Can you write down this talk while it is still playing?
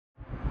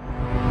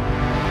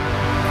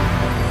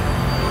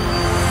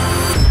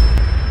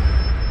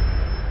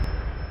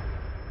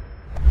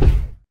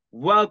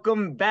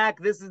Welcome back.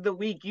 This is the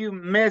week you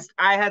missed.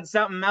 I had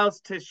something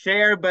else to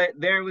share, but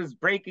there was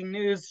breaking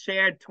news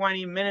shared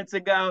 20 minutes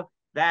ago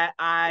that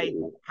I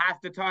have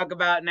to talk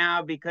about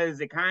now because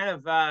it kind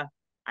of, I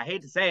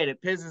hate to say it,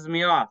 it pisses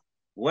me off.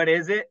 What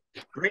is it?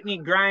 Brittany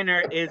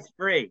Griner is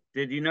free.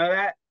 Did you know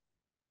that?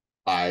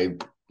 I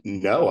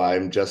No,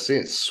 I'm just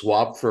seeing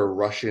swap for a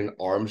Russian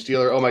arms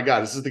dealer. Oh my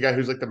God, this is the guy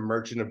who's like the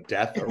merchant of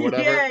death or Yeah,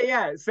 whatever.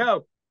 yeah.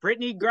 So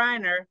Brittany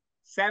Griner,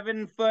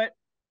 7 foot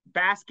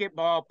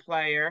basketball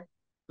player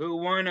who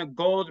won a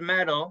gold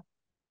medal,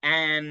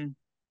 and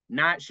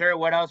not sure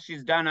what else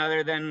she's done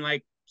other than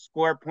like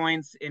score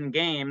points in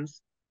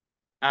games,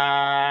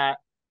 uh,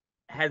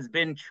 has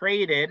been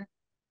traded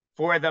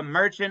for the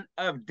Merchant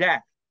of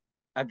Death,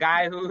 a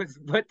guy who was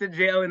put to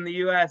jail in the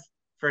U.S.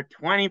 for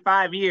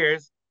 25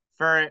 years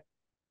for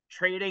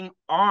trading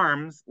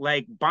arms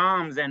like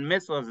bombs and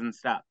missiles and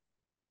stuff.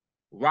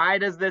 Why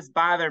does this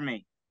bother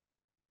me?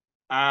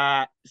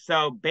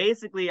 So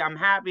basically, I'm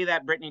happy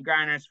that Brittany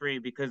Griner is free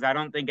because I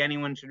don't think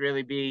anyone should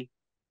really be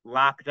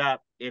locked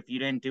up if you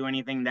didn't do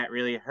anything that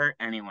really hurt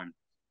anyone.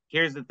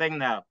 Here's the thing,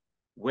 though.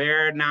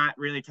 We're not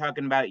really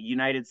talking about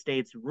United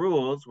States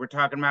rules. We're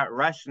talking about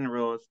Russian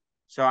rules.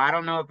 So I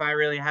don't know if I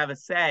really have a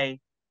say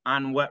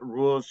on what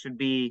rules should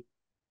be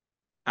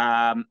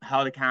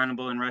held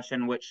accountable in Russia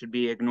and what should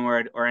be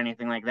ignored or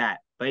anything like that.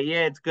 But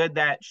yeah, it's good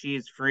that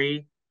she's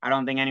free. I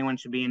don't think anyone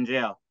should be in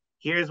jail.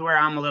 Here's where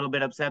I'm a little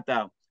bit upset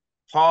though.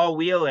 Paul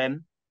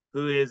Whelan,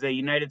 who is a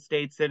United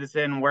States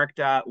citizen,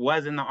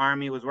 was in the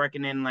army, was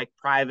working in like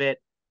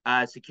private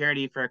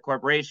security for a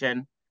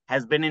corporation,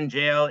 has been in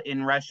jail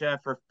in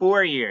Russia for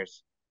 4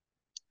 years.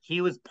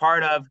 He was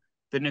part of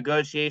the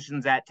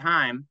negotiations at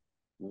time.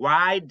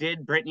 Why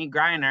did Brittany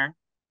Griner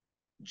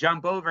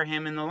jump over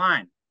him in the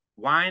line?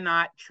 Why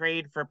not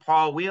trade for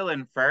Paul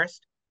Whelan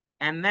first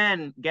and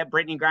then get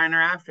Brittany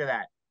Griner after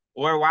that?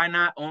 Or why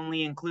not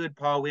only include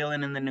Paul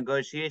Whelan in the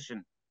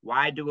negotiation?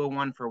 Why do a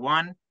one for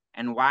one?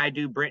 And why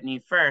do Brittany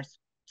first?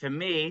 To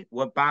me,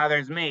 what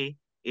bothers me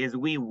is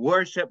we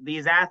worship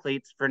these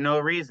athletes for no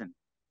reason.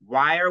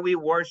 Why are we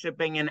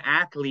worshiping an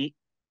athlete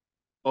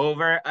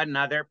over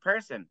another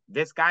person?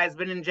 This guy's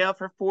been in jail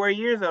for 4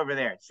 years over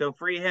there. So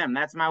free him.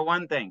 That's my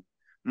one thing.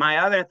 My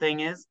other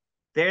thing is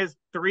there's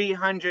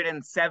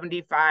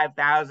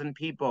 375,000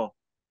 people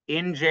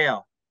in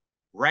jail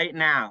right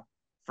now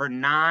for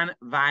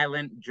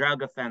non-violent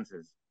drug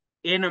offenses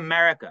in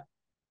America.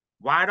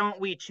 Why don't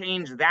we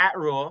change that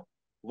rule?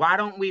 Why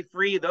don't we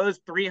free those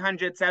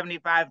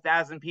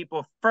 375,000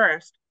 people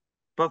first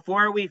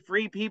before we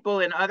free people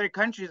in other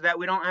countries that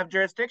we don't have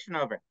jurisdiction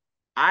over?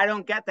 I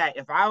don't get that.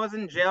 If I was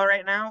in jail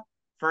right now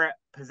for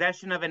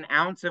possession of an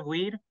ounce of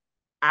weed,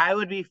 I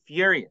would be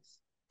furious.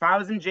 If I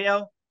was in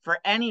jail for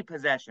any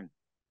possession,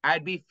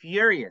 I'd be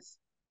furious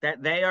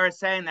that they are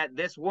saying that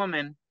this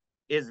woman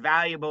is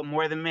valuable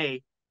more than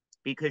me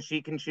because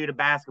she can shoot a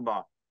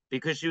basketball,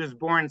 because she was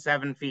born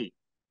 7 feet.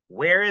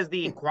 Where is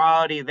the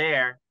equality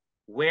there?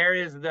 Where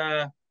is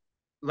the,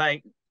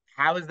 like,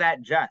 how is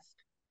that just?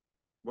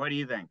 What do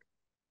you think?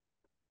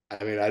 I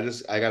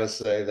gotta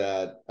say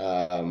that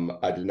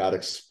I did not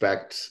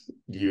expect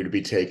you to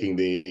be taking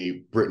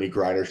the Brittany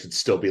Griner should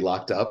still be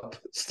locked up I,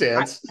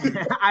 stance.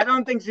 I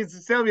don't think she should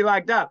still be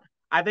locked up.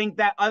 I think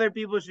that other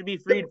people should be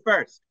freed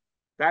first.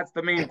 That's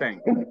the main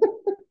thing.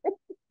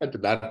 I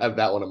did not have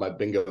that one on my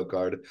bingo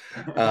card.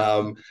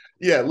 Um,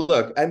 yeah,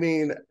 look, I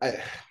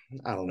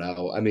don't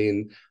know.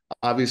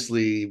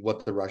 Obviously,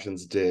 what the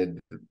Russians did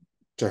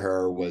to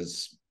her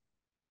was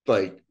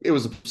like it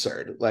was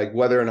absurd. Like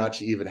whether or not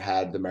she even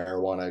had the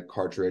marijuana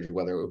cartridge,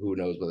 whether who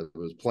knows whether it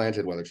was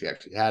planted, whether she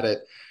actually had it,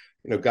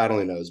 God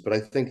only knows. But I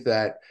think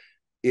that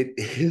it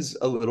is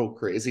a little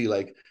crazy.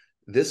 Like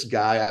this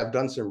guy, I've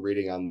done some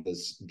reading on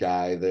this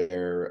guy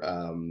there,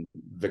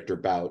 Viktor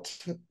Bout,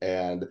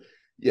 and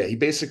yeah, he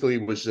basically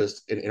was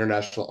just an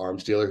international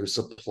arms dealer who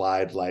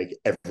supplied like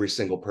every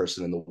single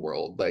person in the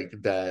world. Like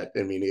that,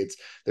 it's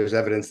there's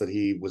evidence that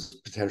he was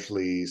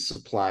potentially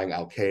supplying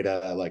Al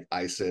Qaeda, like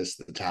ISIS,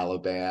 the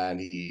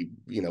Taliban. He,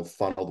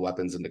 funneled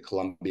weapons into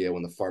Colombia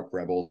when the FARC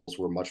rebels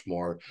were much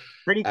more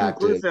Pretty active.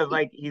 conclusive,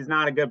 like, he's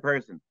not a good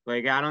person.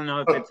 Like, I don't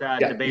know if Oh, it's yeah,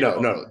 no,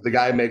 debatable. no. The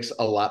guy makes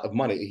a lot of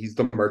money. He's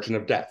the merchant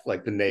of death,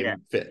 like the Yeah.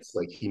 name fits.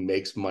 Like he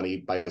makes money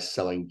by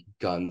selling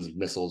guns,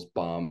 missiles,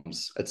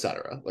 bombs,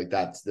 etc. Like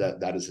that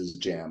is his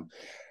jam.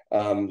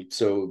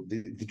 So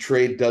the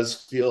trade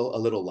does feel a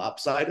little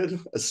lopsided,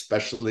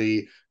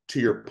 especially to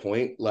your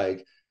point.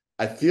 Like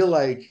I feel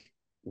like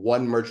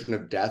one merchant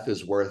of death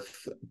is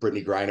worth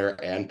Brittany Griner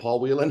and Paul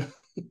Whelan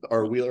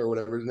or Wheeler or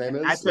whatever his name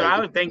is. That's what I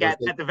Like would think at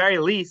the very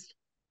least.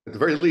 at the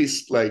very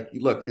least, like,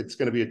 look, it's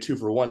going to be a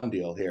 2-for-1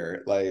 deal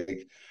here.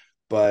 Like,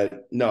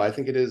 but no, I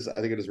think it is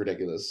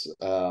ridiculous.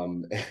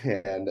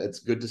 And it's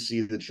good to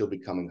see that she'll be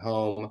coming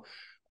home.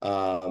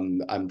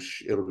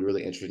 It'll be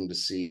really interesting to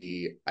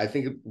see. I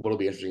think what'll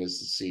be interesting is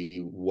to see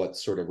what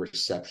sort of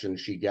reception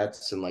she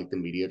gets and like the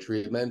media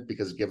treatment,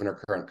 because given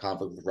her current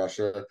conflict with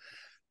Russia,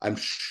 I'm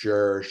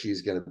sure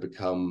she's going to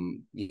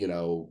become,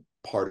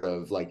 part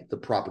of like the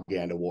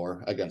propaganda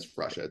war against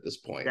Russia at this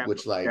point, which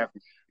Definitely, like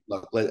definitely.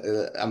 look,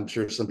 I'm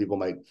sure some people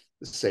might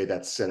say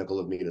that's cynical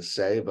of me to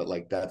say, but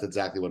like that's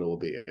exactly what it will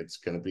be. It's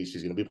going to be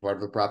she's going to be part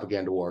of a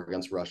propaganda war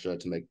against Russia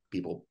to make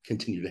people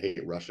continue to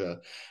hate Russia,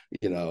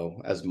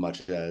 as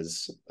much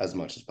as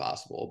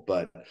possible.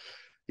 But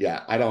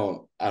yeah, I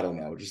don't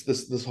know. Just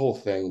this whole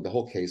thing, the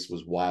whole case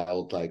was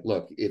wild. Like,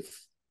 look,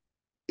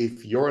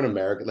 if you're an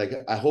American, like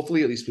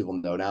hopefully at least people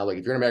know now, like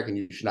if you're an American,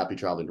 you should not be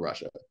traveling to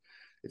Russia.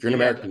 If you're an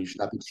Yeah, American, you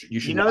you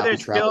should know, not be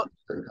traveling to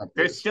certain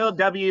there's countries. still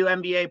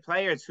WNBA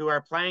players who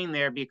are playing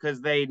there because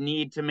they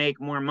need to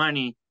make more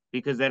money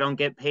because they don't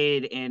get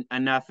paid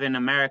enough in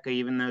America,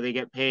 even though they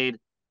get paid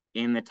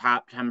in the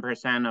top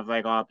 10% of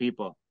like all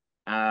people.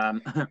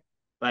 Um,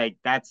 like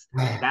that's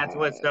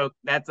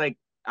like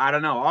I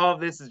don't know. All of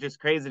this is just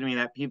crazy to me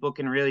that people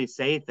can really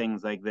say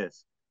things like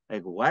this.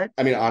 Like what?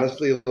 I mean,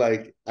 honestly,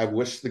 like I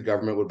wish the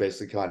government would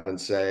basically come out and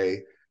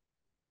say,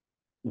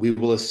 we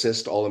will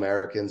assist all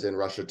Americans in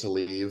Russia to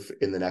leave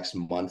in the next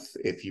month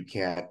if you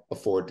can't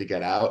afford to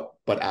get out.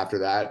 But after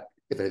that,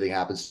 if anything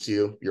happens to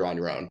you, you're on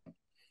your own.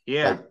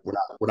 Yeah, Like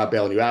we're not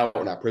bailing you out.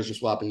 We're not prisoner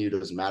swapping you. It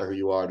doesn't matter who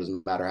you are. It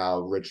doesn't matter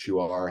how rich you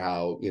are.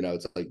 How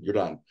it's like you're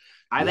done.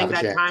 I You have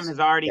think a that time chance. has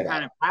already Get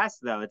kind out. of passed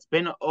though. It's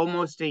been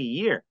almost a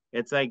year.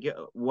 It's like,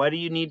 what do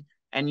you need?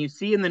 And you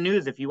see in the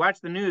news, if you watch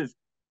the news,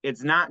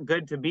 it's not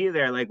good to be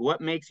there. Like, what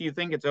makes you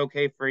think it's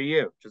okay for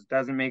you? Just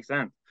doesn't make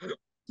sense.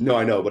 No,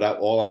 I know, but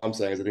all I'm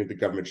saying is I think the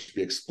government should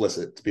be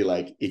explicit to be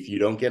like, if you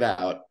don't get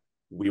out,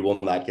 we will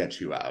not get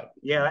you out.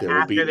 Yeah, There will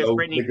after be this no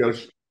Britney,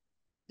 negotiation.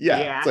 Yeah,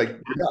 it's yeah, like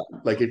you're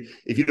not. Like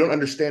if you don't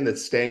understand that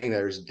staying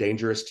there is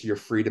dangerous to your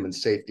freedom and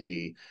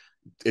safety,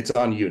 it's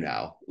on you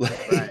now.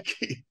 right. Like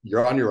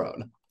you're on your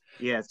own.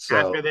 Yes, So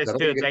after I this don't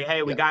too, think it's it, like,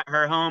 hey, we yeah. got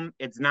her home.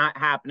 It's not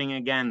happening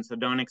again, so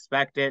don't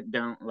expect it.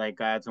 Don't like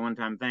it's a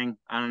one-time thing.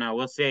 I don't know.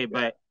 We'll see, Yeah.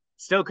 but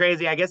still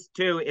crazy. I guess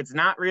too, it's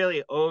not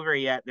really over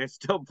yet. There's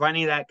still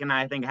plenty that can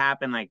I think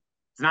happen. Like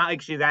it's not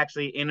like she's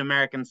actually in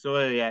American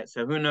soil yet.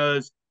 So who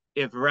knows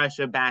if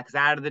Russia backs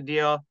out of the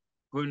deal?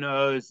 Who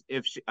knows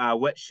if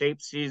what shape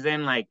she's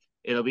in? Like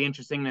it'll be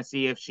interesting to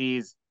see if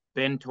she's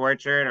been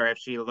tortured or if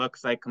she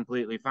looks like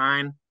completely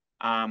fine.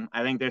 I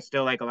think there's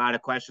still like a lot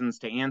of questions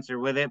to answer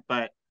with it,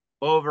 but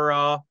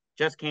overall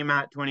just came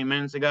out 20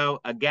 minutes ago.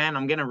 Again,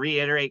 I'm going to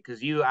reiterate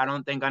because I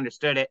don't think,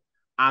 understood it.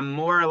 I'm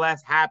more or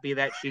less happy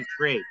that she's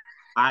free.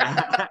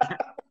 I,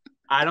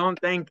 I don't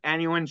think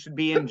anyone should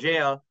be in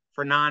jail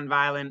for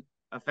nonviolent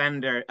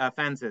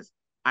offenses.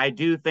 I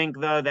do think,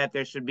 though, that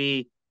there should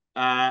be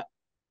uh,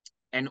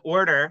 an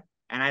order.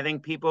 And I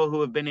think people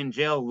who have been in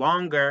jail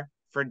longer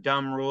for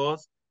dumb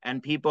rules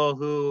and people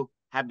who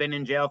have been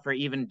in jail for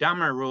even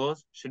dumber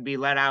rules should be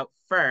let out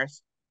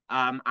first.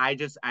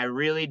 I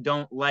really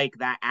don't like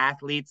that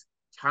athletes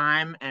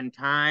time and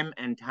time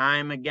and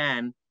time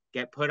again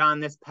get put on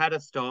this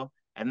pedestal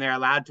and they're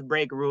allowed to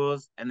break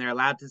rules and they're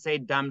allowed to say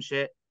dumb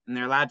shit and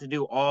they're allowed to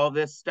do all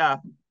this stuff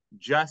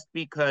just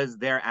because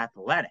they're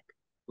athletic.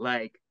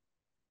 Like,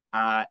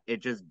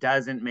 it just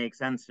doesn't make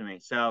sense to me.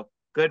 So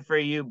good for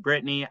you,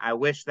 Brittany. I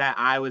wish that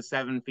I was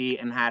 7 feet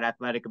and had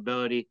athletic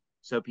ability,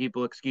 so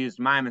people excused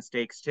my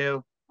mistakes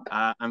too.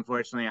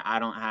 Unfortunately, I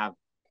don't have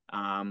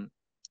um,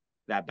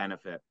 that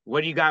benefit.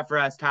 What do you got for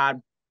us,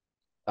 Todd?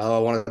 Oh, I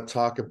want to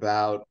talk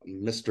about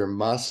Mr.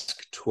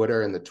 Musk,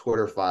 Twitter, and the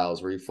Twitter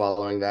files. Were you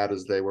following that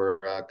as they were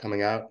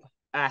coming out?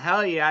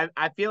 Hell yeah.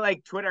 I feel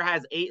like Twitter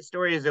has 8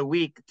 stories a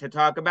week to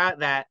talk about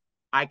that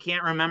I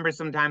can't remember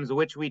sometimes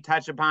which we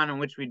touch upon and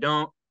which we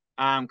don't,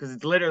 because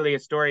it's literally a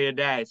story a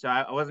day. So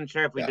I wasn't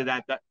sure if we Yeah. did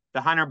that.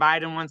 The Hunter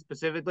Biden one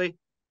specifically.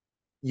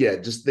 Yeah,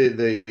 just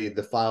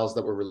the files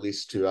that were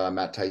released to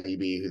Matt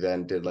Taibbi, who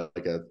then did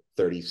like a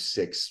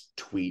 36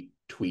 tweet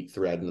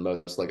thread in the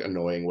most like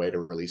annoying way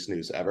to release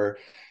news ever.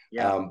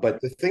 Yeah.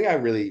 But the thing I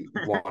really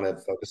want to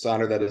focus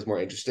on, or that is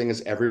more interesting,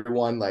 is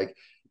everyone, like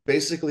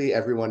basically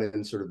everyone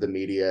in sort of the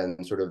media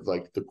and sort of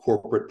like the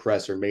corporate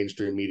press or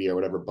mainstream media, or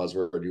whatever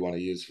buzzword you want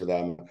to use for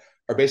them,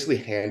 are basically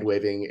hand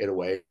waving it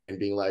away and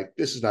being like,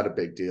 this is not a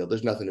big deal.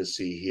 There's nothing to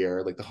see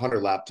here. Like the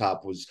Hunter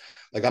laptop was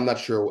like, I'm not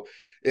sure.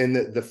 And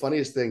the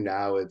funniest thing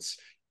now, it's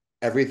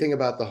everything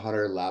about the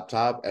Hunter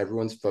laptop,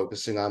 everyone's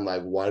focusing on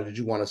like, why did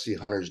you want to see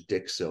Hunter's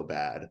dick so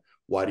bad?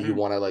 Why do you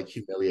want to like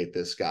humiliate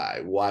this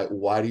guy? Why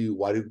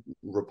do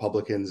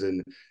Republicans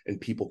and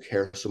people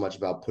care so much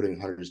about putting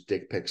Hunter's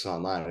dick pics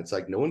online? It's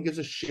like no one gives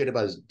a shit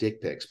about his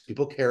dick pics.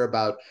 People care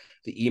about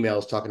the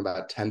emails talking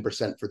about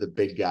 10% for the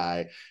big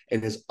guy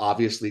and his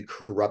obviously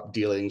corrupt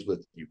dealings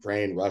with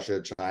Ukraine,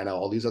 Russia, China,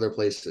 all these other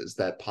places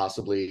that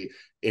possibly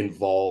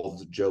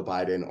involved Joe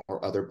Biden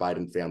or other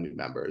Biden family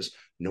members.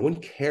 No one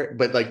cared,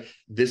 but like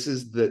this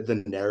is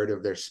the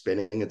narrative they're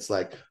spinning. It's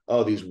like,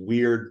 oh, these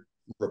weird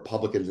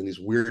Republicans and these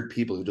weird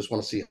people who just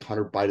want to see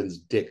Hunter Biden's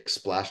dick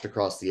splashed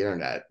across the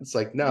internet. It's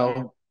like, Yeah.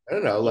 no, I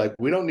don't know. Like,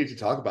 we don't need to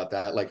talk about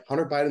that. Like,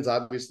 Hunter Biden's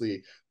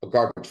obviously a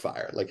garbage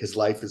fire. Like, his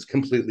life is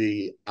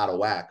completely out of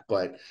whack.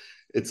 But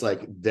it's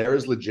like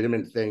there's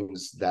legitimate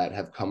things that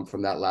have come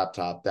from that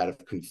laptop that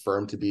have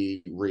confirmed to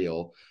be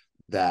real.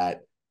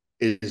 That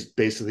is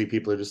basically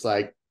people are just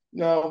like,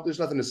 no, there's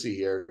nothing to see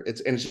here.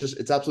 It's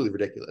absolutely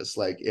ridiculous.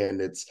 Like,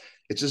 and it's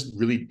just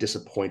really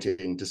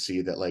disappointing to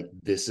see that like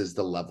this is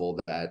the level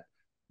that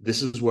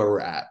this is where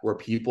we're at, where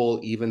people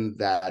even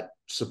that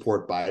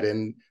support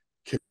Biden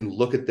can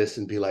look at this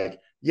and be like,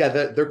 yeah,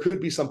 that there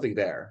could be something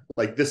there.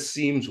 Like this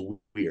seems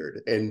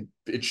weird and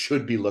it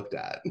should be looked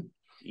at.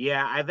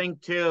 Yeah, I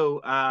think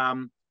too,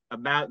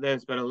 about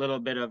this, but a little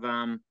bit of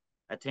a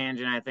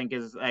tangent, I think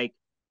is like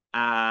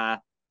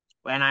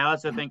and I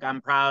also think I'm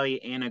probably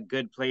in a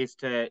good place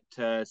to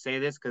say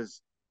this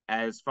because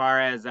as far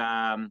as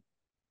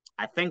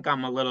I think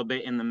I'm a little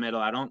bit in the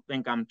middle. I don't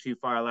think I'm too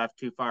far left,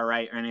 too far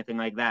right, or anything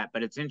like that.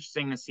 But it's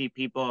interesting to see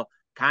people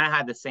kind of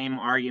have the same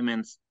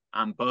arguments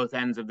on both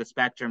ends of the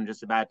spectrum,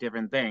 just about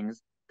different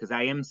things. Because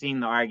I am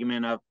seeing the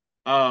argument of,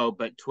 oh,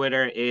 but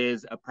Twitter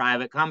is a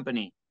private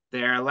company.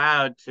 They're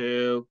allowed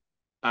to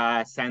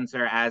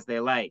censor as they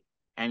like.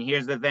 And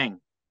here's the thing,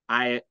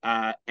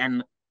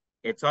 and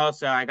it's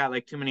also I got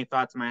like too many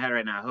thoughts in my head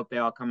right now. I hope they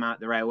all come out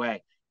the right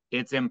way.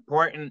 It's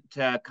important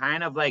to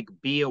kind of like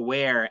be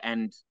aware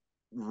and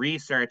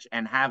research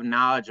and have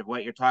knowledge of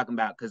what you're talking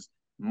about because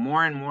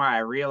more and more I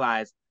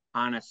realize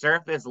on a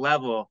surface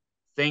level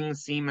things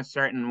seem a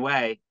certain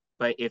way,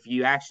 but if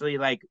you actually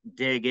like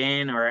dig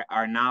in or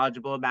are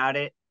knowledgeable about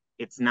it,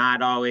 it's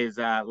not always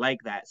like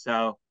that.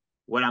 So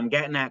what I'm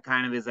getting at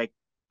kind of is like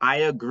I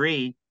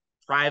agree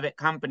private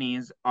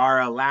companies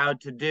are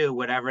allowed to do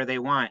whatever they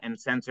want and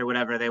censor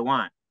whatever they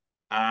want.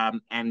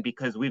 And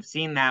because we've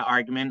seen that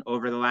argument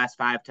over the last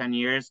 5, 10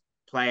 years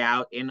play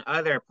out in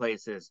other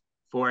places.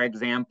 For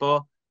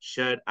example,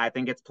 should I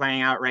think it's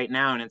playing out right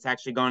now, and it's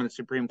actually going to the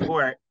Supreme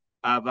Court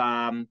of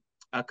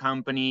a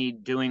company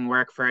doing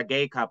work for a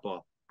gay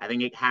couple. I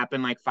think it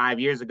happened like 5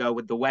 years ago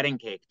with the wedding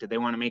cake. Did they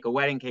want to make a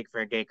wedding cake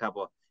for a gay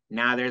couple?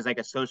 Now there's like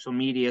a social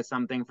media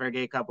something for a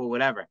gay couple,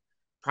 whatever.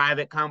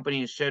 Private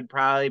companies should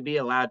probably be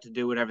allowed to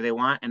do whatever they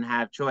want and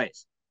have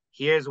choice.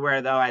 Here's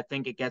where, though, I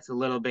think it gets a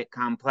little bit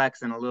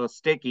complex and a little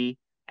sticky,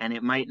 and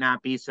it might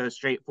not be so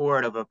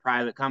straightforward of a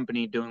private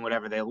company doing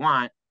whatever they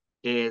want,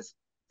 is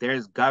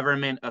there's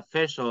government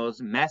officials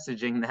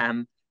messaging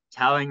them,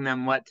 telling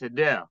them what to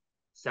do.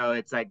 So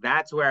it's like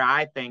that's where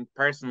I think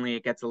personally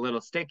it gets a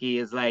little sticky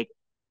is like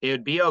it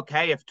would be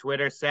okay if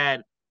Twitter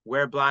said,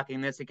 we're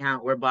blocking this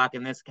account, we're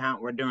blocking this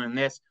account, we're doing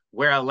this,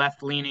 we're a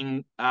left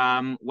leaning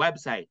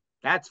website.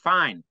 That's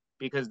fine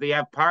because they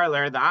have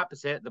Parler, the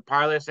opposite. The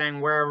Parler saying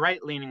we're a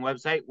right leaning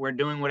website, we're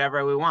doing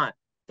whatever we want.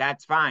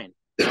 That's fine.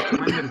 It's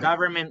when the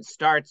government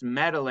starts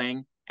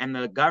meddling and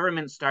the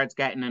government starts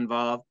getting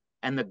involved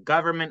and the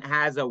government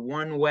has a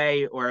one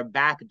way or a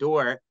back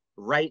door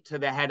right to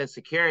the head of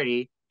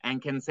security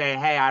and can say,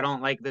 hey, I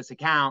don't like this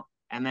account.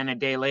 And then a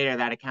day later,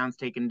 that account's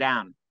taken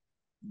down.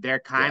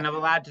 They're Yeah. kind of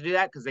allowed to do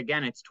that because,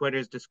 again, it's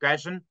Twitter's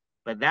discretion.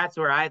 But that's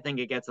where I think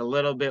it gets a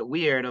little bit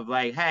weird of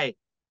like, hey,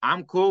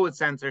 I'm cool with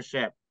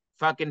censorship.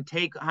 Fucking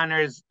take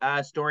Hunter's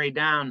story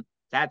down.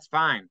 That's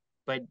fine.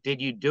 But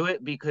did you do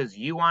it because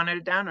you wanted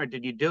it down or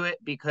did you do it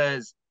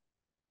because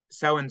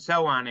so and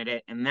so wanted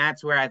it? And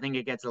that's where I think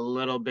it gets a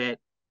little bit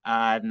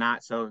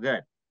not so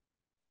good.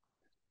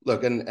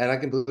 Look, and I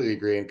completely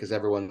agree, because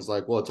everyone's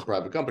like, well, it's a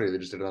private company, they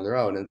just did it on their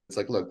own. And it's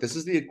like, look, this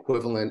is the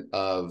equivalent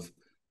of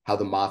how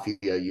the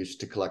mafia used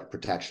to collect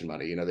protection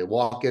money. You know, they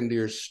walk into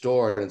your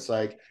store and it's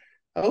like,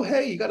 oh,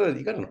 hey, you got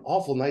an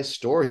awful nice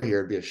store here.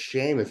 It'd be a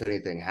shame if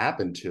anything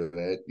happened to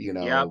it. You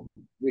Yep, know,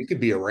 it could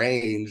be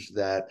arranged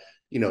that,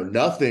 you know,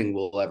 nothing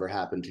will ever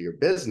happen to your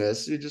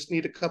business. You just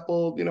need a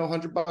couple, you know,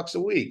 $100 a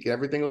week.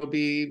 Everything will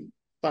be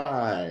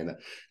fine.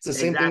 It's the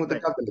same thing with the exactly.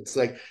 government. It's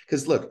like,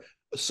 because look,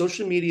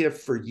 social media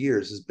for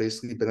years has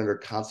basically been under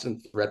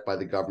constant threat by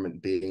the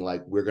government being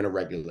like, we're going to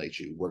regulate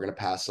you, we're going to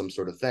pass some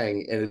sort of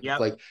thing. And it's Yep,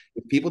 like,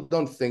 if people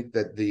don't think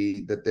that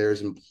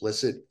there's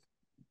implicit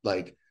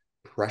like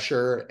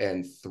pressure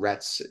and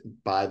threats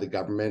by the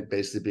government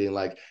basically being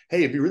like, hey,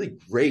 it'd be really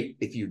great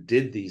if you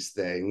did these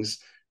things,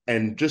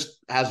 and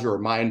just as a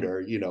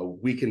reminder, you know,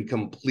 we can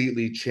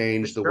completely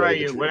change the destroy way that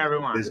you, you're whatever you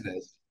doing want.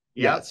 business.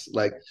 Yep, Yes,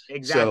 like,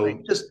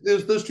 exactly. so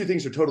just those two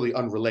things are totally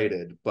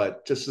unrelated,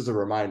 but just as a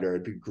reminder,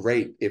 it'd be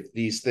great if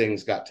these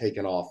things got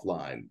taken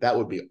offline. That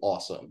would be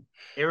awesome.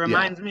 It Yeah.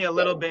 reminds me a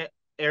little bit.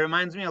 It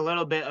reminds me a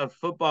little bit of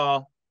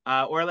football,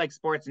 or like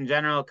sports in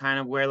general, kind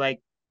of where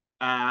like,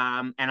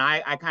 and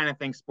I kind of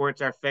think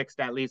sports are fixed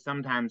at least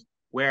sometimes.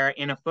 Where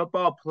in a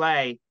football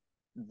play,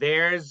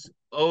 there's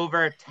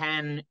over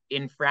 10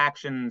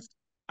 infractions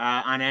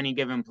on any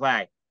given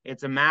play.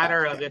 It's a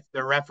matter of Yeah. if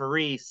the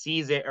referee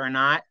sees it or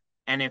not,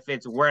 and if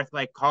it's worth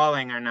like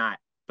calling or not.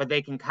 But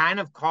they can kind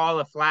of call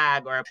a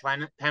flag or a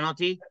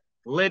penalty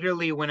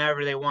literally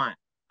whenever they want.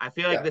 I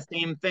feel like Yeah. the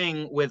same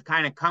thing with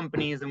kind of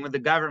companies and with the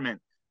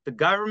government. The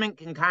government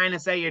can kind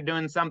of say you're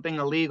doing something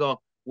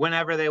illegal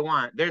whenever they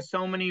want. There's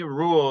so many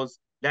rules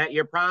that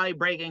you're probably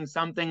breaking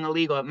something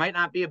illegal. It might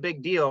not be a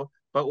big deal,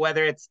 but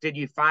whether it's did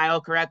you file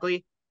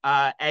correctly,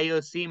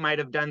 AOC might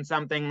have done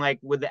something like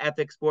with the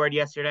ethics board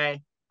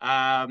yesterday.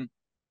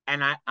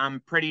 And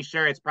I'm pretty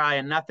sure it's probably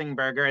a nothing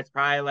burger. It's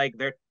probably like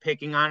they're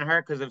picking on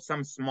her because of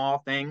some small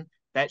thing.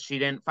 that she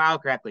didn't file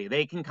correctly.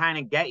 They can kind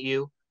of get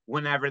you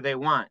whenever they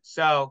want.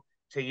 So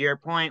to your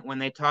point, when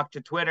they talk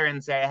to Twitter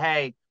and say,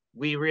 hey,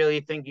 we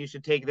really think you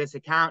should take this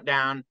account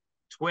down,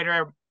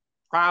 Twitter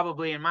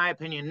probably, in my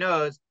opinion,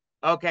 knows,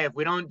 okay, if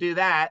we don't do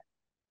that,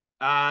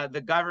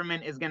 the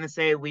government is going to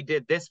say we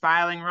did this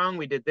filing wrong,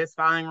 we did this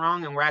filing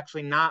wrong, and we're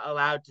actually not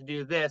allowed to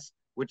do this,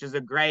 which is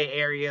a gray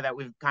area that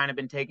we've kind of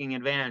been taking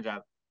advantage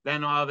of.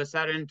 Then all of a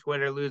sudden,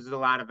 Twitter loses a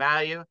lot of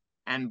value,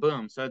 and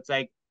boom. So it's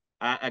like,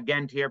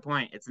 again, to your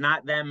point, it's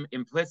not them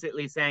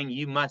implicitly saying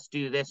you must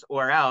do this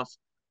or else,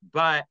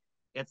 but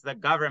it's the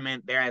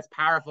government. They're as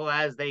powerful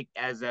as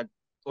an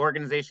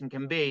organization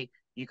can be.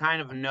 You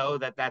kind of know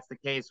that that's the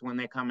case when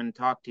they come and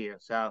talk to you.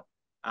 So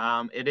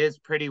it is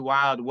pretty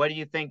wild. What do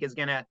you think is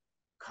going to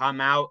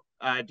come out?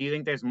 Do you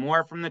think there's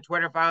more from the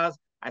Twitter files?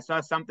 I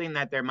saw something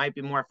that there might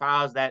be more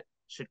files that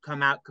should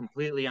come out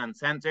completely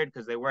uncensored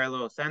because they were a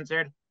little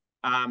censored.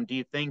 Do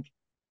you think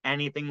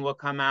anything will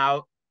come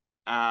out?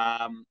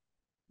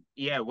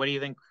 Yeah, what do you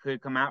think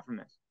could come out from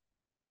this?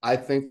 I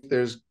think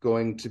there's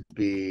going to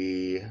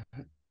be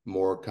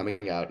more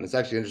coming out, and it's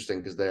actually interesting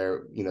because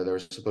there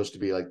was supposed to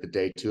be like the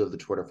day 2 of the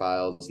Twitter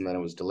files, and then it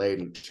was delayed,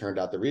 and it turned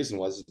out the reason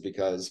was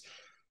because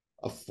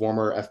a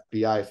former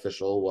FBI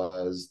official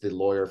was the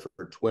lawyer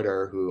for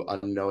Twitter who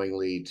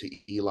unknowingly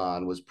to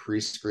Elon was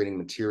pre-screening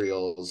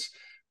materials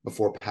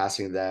before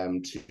passing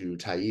them to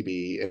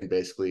Taibbi. And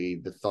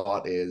basically the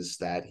thought is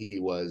that he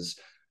was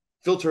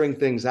filtering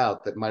things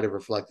out that might have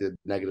reflected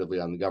negatively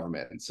on the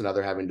government. So now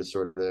they're having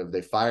to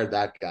they fired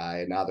that guy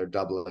and now they're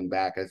doubling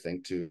back, I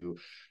think, to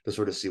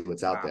sort of see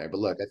what's out there. But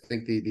look, I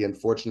think the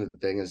unfortunate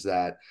thing is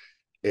that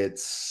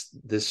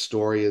this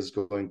story is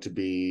going to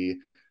be,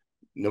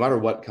 no matter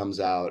what comes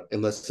out,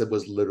 unless it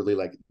was literally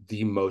like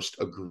the most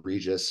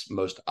egregious,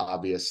 most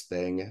obvious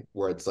thing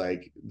where it's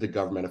like the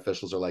government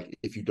officials are like,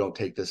 if you don't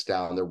take this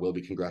down, there will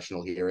be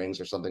congressional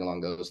hearings or something along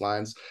those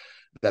lines,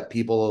 that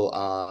people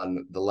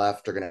on the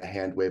left are going to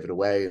hand wave it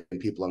away and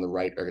people on the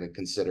right are going to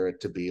consider it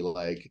to be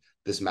like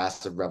this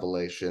massive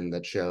revelation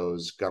that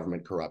shows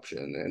government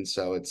corruption. And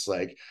so it's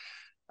like,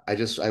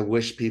 I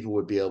wish people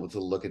would be able to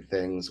look at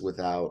things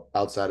without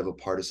outside of a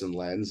partisan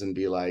lens and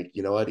be like,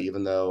 you know what,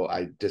 even though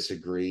I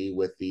disagree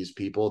with these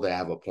people, they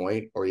have a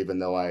point, or even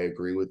though I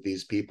agree with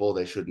these people,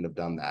 they shouldn't have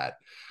done that.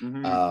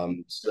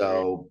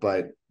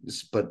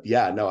 But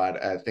yeah, no,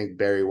 I think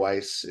Barry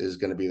Weiss is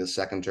going to be the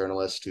second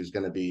journalist who's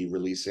going to be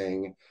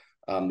releasing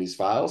these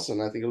files,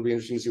 and I think it'll be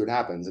interesting to see what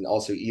happens. And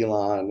also,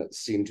 Elon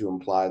seemed to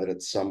imply that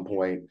at some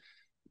point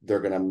they're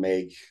going to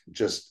make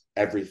just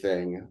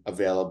everything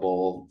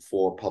available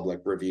for public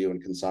review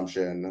and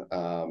consumption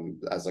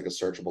as like a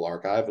searchable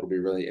archive. It'll be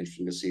really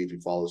interesting to see if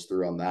he follows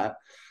through on that.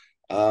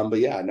 But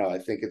yeah, no, I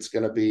think it's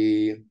going to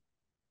be,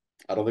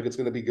 I don't think it's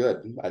going to be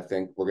good. I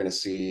think we're going to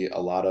see a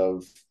lot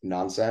of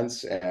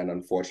nonsense. And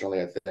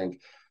unfortunately, I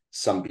think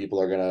some people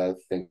are going to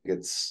think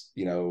it's,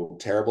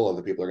 terrible.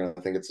 Other people are going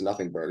to think it's a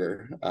nothing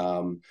burger.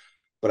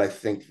 But I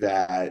think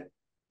that,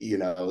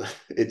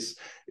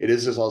 it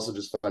is just also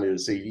just funny to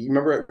see. You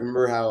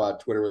remember how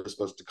Twitter was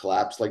supposed to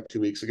collapse like 2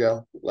 weeks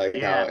ago? Like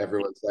how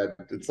everyone said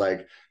it's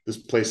like this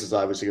place is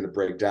obviously going to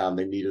break down.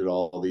 They needed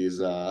all these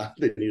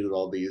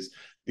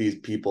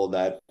people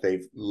that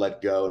they've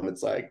let go, and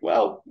it's like,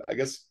 well, I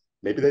guess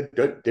maybe they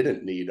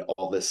didn't need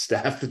all this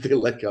staff that they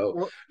let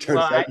go. Turns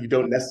out you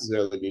don't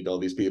necessarily need all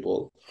these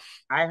people.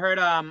 I heard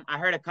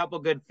a couple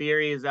good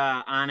theories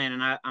on it,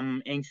 and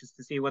I'm anxious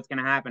to see what's going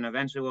to happen.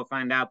 Eventually, we'll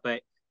find out.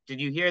 But did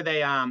you hear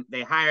they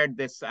hired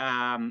this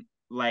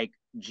like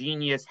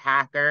genius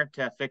hacker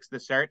to fix the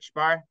search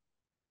bar?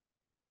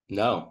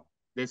 No.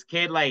 This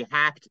kid like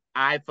hacked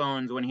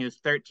iPhones when he was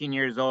 13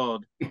 years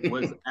old.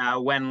 Was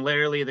when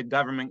literally the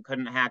government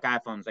couldn't hack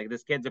iPhones. Like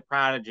this kid's a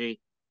prodigy,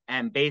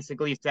 and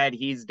basically said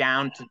he's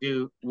down to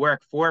do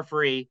work for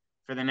free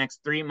for the next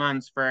 3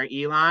 months for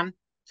Elon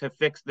to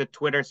fix the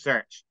Twitter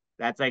search.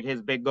 That's like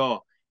his big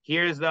goal.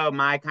 Here's though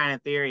my kind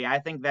of theory. I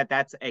think that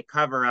that's a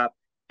cover up,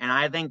 and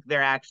I think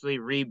they're actually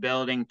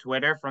rebuilding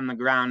Twitter from the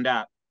ground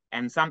up.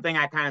 And something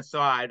I kind of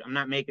saw, I'm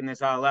not making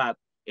this all up,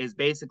 is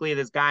basically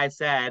this guy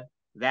said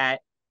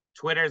that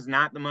Twitter's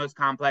not the most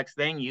complex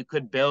thing. You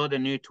could build a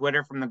new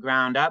Twitter from the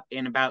ground up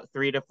in about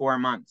 3 to 4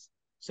 months.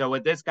 So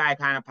what this guy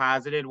kind of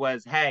posited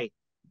was, hey,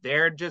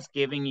 they're just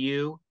giving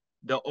you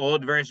the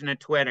old version of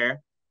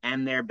Twitter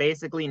and they're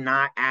basically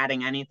not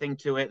adding anything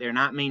to it. They're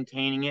not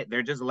maintaining it.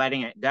 They're just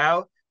letting it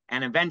go.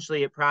 And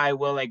eventually it probably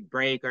will like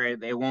break or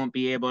they won't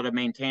be able to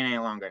maintain any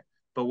longer.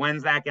 But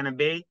when's that going to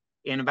be?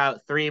 In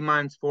about 3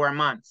 months, 4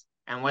 months.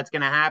 And what's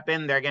going to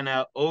happen? They're going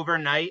to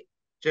overnight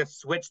just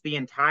switch the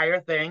entire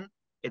thing.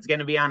 It's going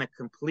to be on a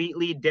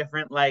completely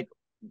different like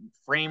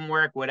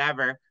framework,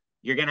 whatever.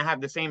 You're going to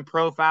have the same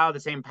profile, the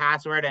same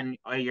password, and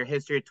your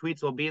history of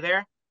tweets will be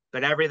there,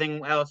 but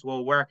everything else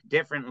will work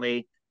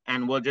differently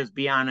and we'll just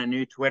be on a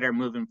new Twitter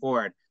moving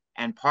forward.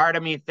 And part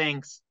of me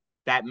thinks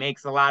that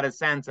makes a lot of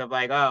sense of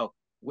like, oh,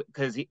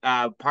 because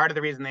part of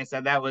the reason they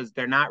said that was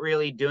they're not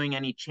really doing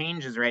any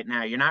changes right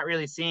now. You're not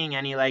really seeing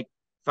any like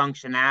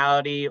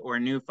functionality or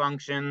new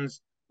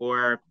functions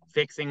or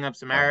fixing of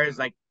some errors.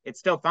 Like it's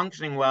still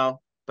functioning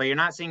well, but you're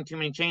not seeing too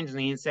many changes.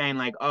 And he's saying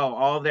like, oh,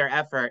 all of their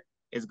effort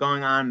is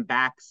going on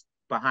backs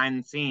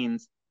behind the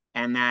scenes,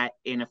 and that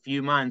in a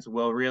few months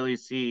we'll really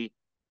see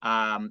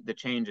the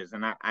changes.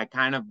 And I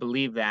kind of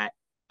believe that.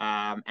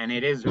 And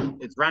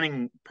it's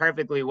running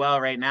perfectly well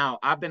right now.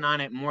 I've been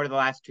on it more the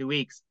last 2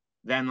 weeks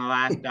than the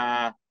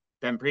last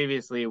than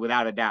previously,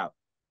 without a doubt.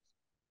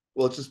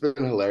 Well, it's just been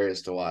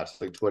hilarious to watch.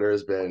 Like Twitter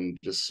has been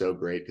just so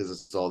great because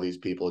it's all these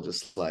people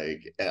just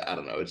like I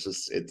don't know.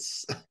 It's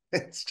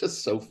it's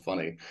just so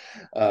funny,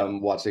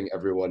 watching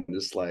everyone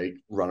just like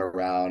run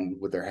around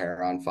with their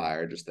hair on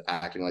fire, just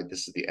acting like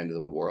this is the end of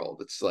the world.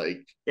 It's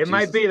like It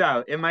might Jesus be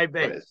though. It might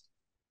be. Christ.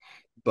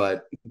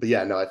 But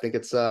yeah, no, I think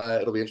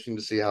it'll be interesting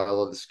to see how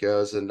all of this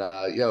goes. And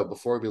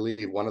before we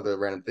leave, one other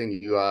random thing,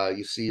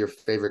 you see your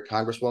favorite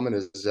congresswoman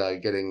is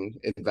getting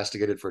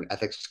investigated for an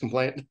ethics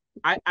complaint.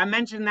 I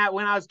mentioned that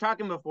when I was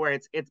talking before.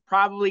 It's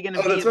probably going to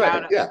Oh, be that's right.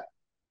 about Yeah.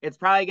 it's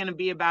probably going to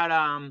be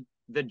about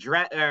the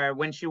dress, or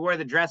when she wore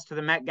the dress to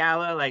the Met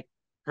Gala, like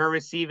her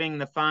receiving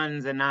the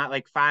funds and not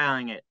like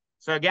filing it.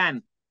 So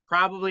again,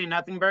 probably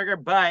nothing burger,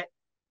 but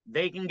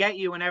they can get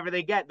you whenever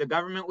they get. The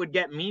government would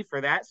get me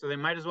for that, so they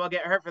might as well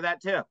get her for that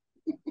too.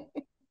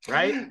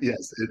 Right?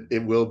 Yes,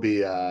 it will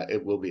be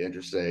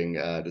interesting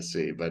to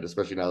see, but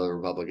especially now the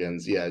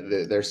Republicans, yeah,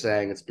 they're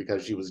saying it's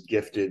because she was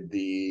gifted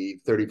the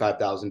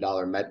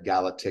 $35,000 Met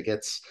Gala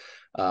tickets,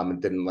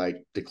 and didn't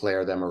like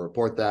declare them or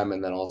report them,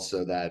 and then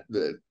also that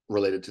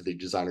related to the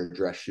designer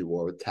dress she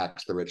wore with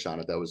 "Tax the Rich" on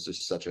it. That was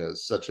just such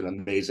an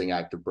amazing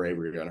act of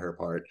bravery on her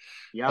part.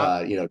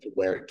 Yep. To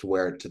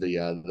wear it to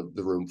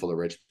the room full of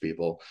rich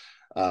people.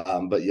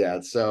 But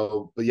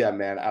yeah,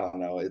 man, I don't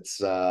know.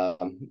 It's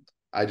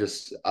I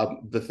just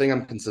the thing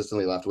I'm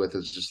consistently left with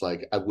is just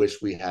like I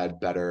wish we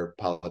had better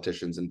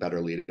politicians and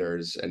better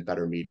leaders and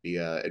better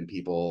media and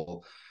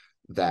people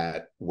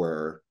that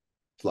were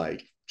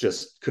like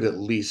just could at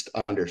least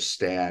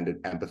understand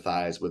and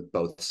empathize with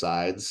both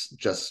sides,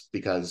 just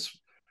because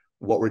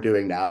what we're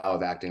doing now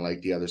of acting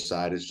like the other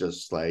side is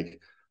just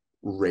like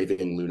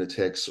raving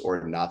lunatics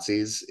or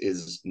Nazis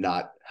is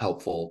not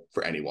helpful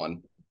for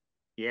anyone.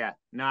 Yeah.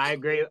 No, I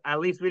agree. At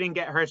least we didn't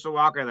get Herschel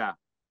Walker though.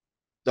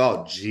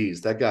 Oh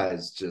geez, that guy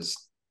is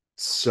just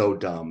so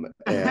dumb.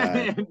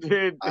 And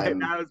Dude, that I'm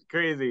was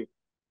crazy.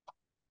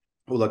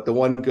 well, look, the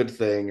one good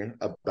thing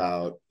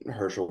about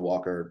Herschel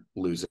Walker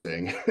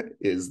losing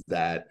is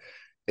that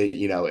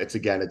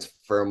it's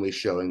firmly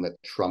showing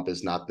that Trump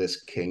is not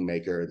this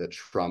kingmaker, that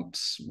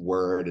Trump's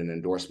word and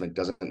endorsement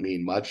doesn't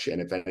mean much,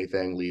 and if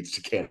anything, leads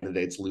to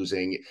candidates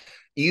losing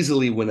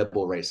easily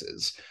winnable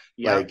races.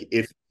 Yep. Like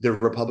if the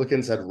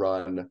Republicans had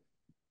run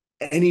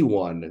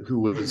anyone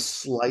who was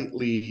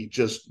slightly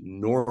just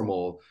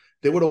normal,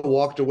 they would have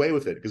walked away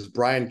with it because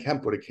Brian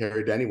Kemp would have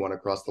carried anyone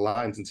across the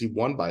line since he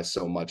won by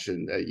so much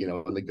in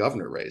the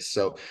governor race.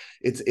 So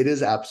it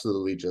is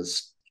absolutely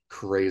just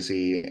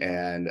crazy,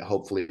 and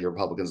hopefully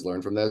Republicans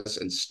learn from this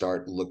and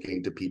start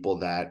looking to people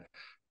that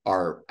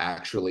are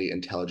actually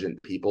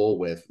intelligent people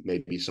with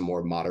maybe some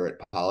more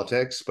moderate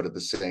politics, but at the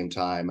same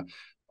time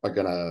are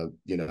gonna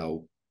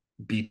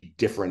be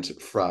different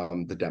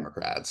from the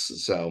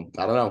Democrats. So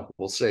I don't know.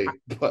 We'll see.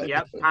 But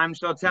Yep. Time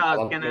shall tell.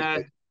 all I'm gonna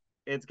say,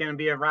 It's gonna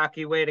be a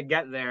rocky way to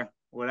get there,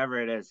 whatever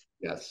it is.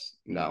 yes,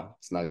 no,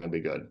 it's not going to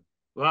be good.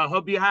 Well, I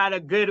hope you had a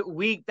good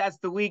week. That's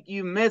the week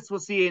you missed. We'll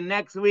see you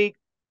next week.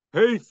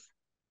 Peace.